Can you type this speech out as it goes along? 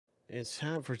It's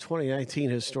time for 2019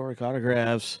 Historic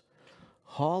Autographs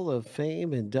Hall of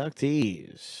Fame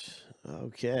inductees.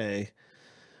 Okay.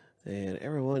 And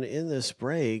everyone in this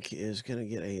break is going to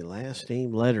get a last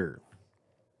name letter.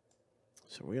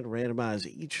 So we're going to randomize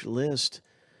each list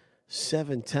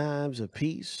 7 times a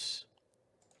piece.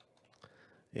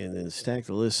 And then stack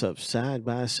the lists up side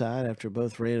by side after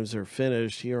both randoms are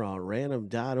finished here on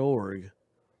random.org.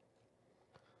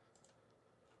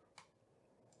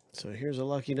 So here's a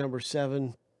lucky number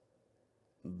 7.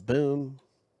 Boom.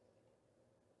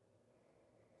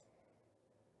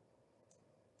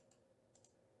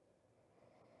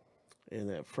 And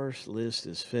that first list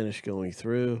is finished going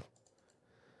through.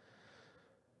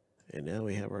 And now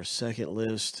we have our second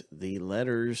list, the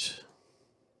letters.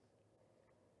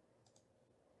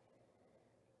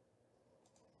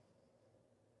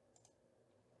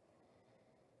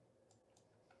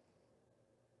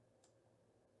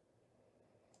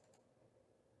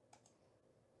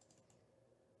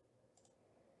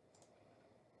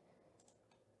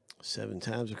 Seven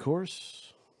times, of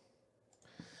course.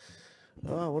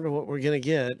 Oh, I wonder what we're going to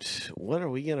get. What are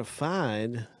we going to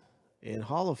find in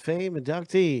Hall of Fame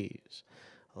inductees?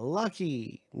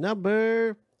 Lucky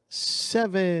number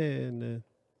 7.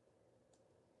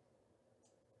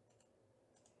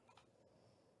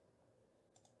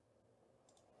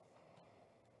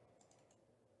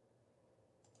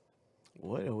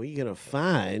 What are we going to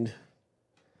find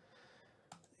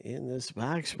in this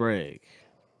box break?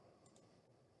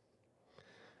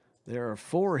 There are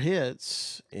 4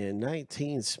 hits in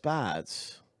 19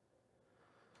 spots.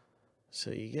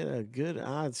 So you get a good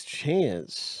odds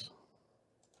chance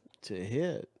to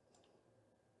hit.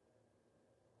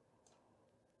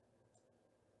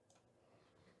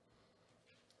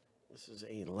 This is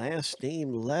a last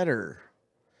name letter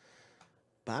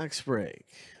box break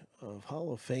of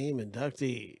Hall of Fame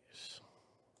inductees.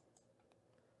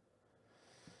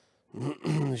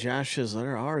 Josh's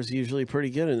letter R is usually pretty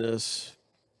good in this.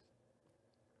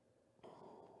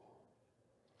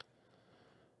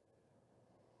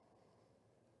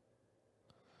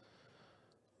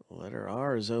 Letter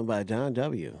R is owned by Don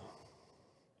W.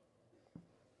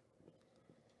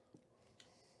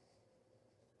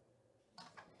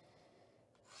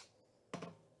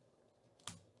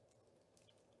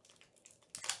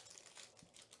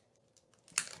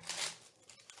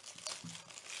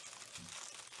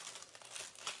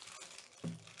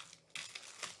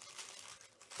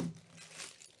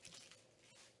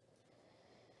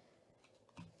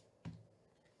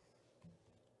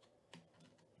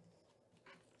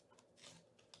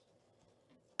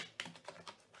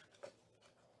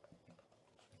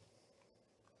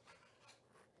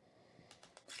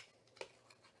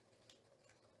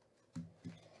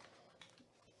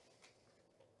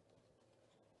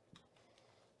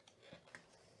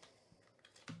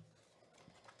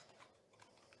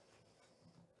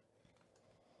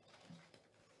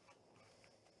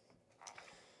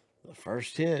 The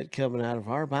first hit coming out of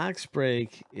our box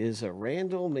break is a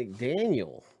Randall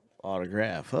McDaniel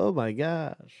autograph. Oh my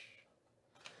gosh.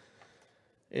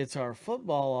 It's our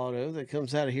football auto that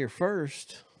comes out of here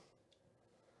first.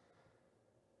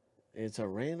 It's a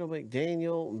Randall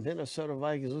McDaniel, Minnesota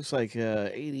Vikings. Looks like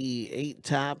 88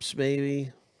 tops,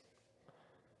 maybe.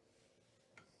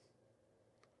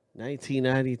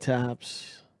 1990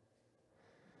 tops.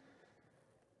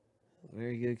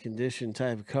 Very good condition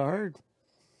type of card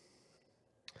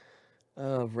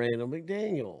of Randall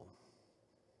McDaniel.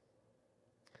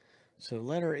 So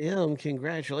letter M,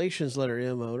 congratulations, letter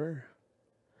M owner.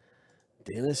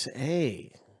 Dennis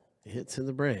A. Hits in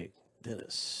the break.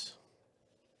 Dennis.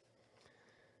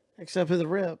 Next up in the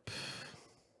rip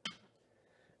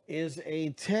is a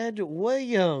Ted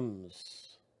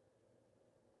Williams.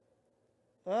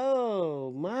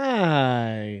 Oh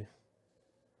my.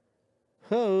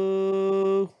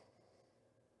 Ho.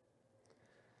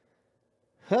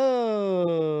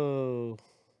 Ho.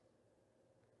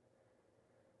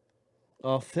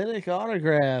 Authentic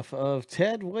autograph of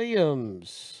Ted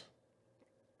Williams.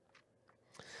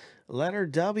 Letter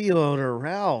W owner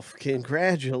Ralph,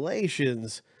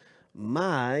 congratulations.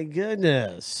 My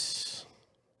goodness.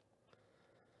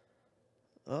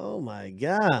 Oh my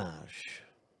gosh.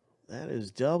 That is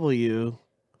W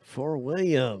for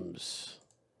Williams.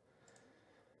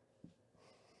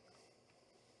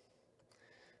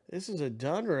 This is a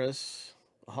Donruss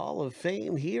Hall of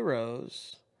Fame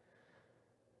Heroes.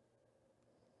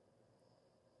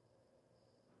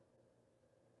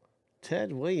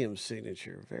 Ted Williams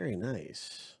signature. Very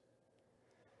nice.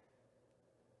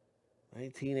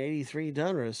 1983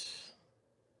 Donruss.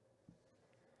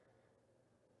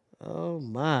 Oh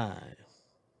my.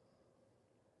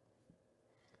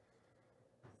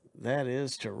 That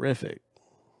is terrific.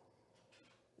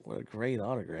 What a great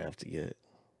autograph to get.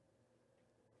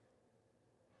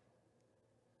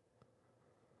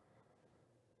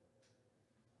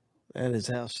 That is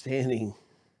outstanding.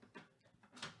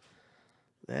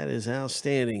 That is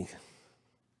outstanding.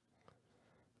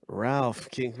 Ralph,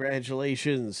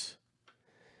 congratulations.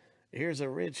 Here's a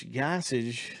Rich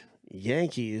Gossage,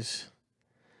 Yankees,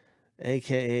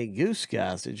 a.k.a. Goose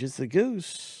Gossage. It's the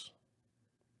Goose.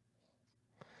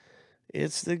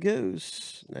 It's the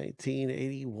Goose.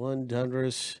 1981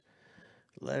 Donruss.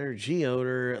 Letter G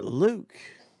owner, Luke.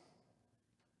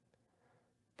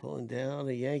 Pulling down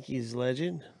a Yankees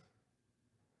legend.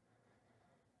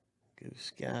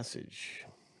 Goose Gossage.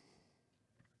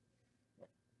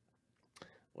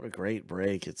 What a great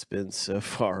break it's been so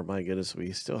far. My goodness,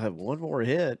 we still have one more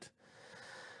hit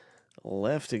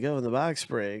left to go in the box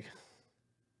break.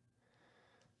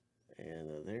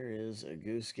 And there is a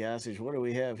Goose Gossage. What do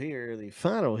we have here? The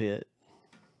final hit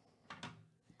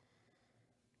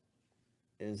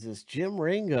is this Jim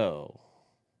Ringo.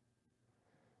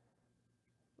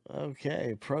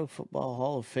 Okay, Pro Football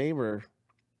Hall of Famer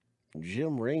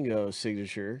Jim Ringo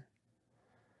signature.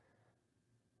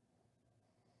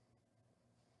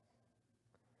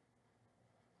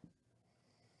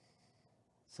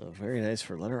 So very nice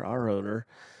for letter R owner.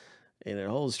 And it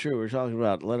holds true. We're talking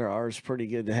about letter R is pretty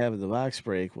good to have in the box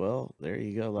break. Well, there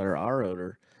you go, letter R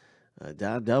owner,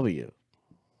 Don W.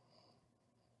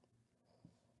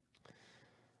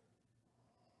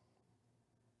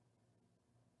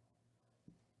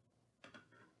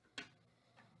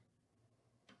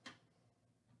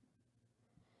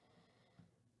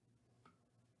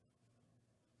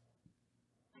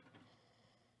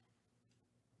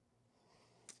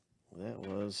 That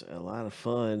was a lot of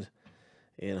fun.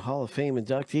 And Hall of Fame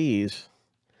inductees,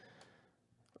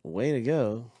 way to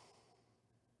go.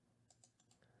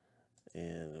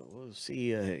 And we'll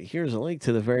see. Here's a link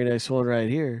to the very next one right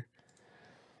here.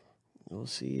 We'll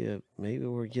see. Maybe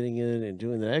we're getting in and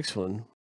doing the next one.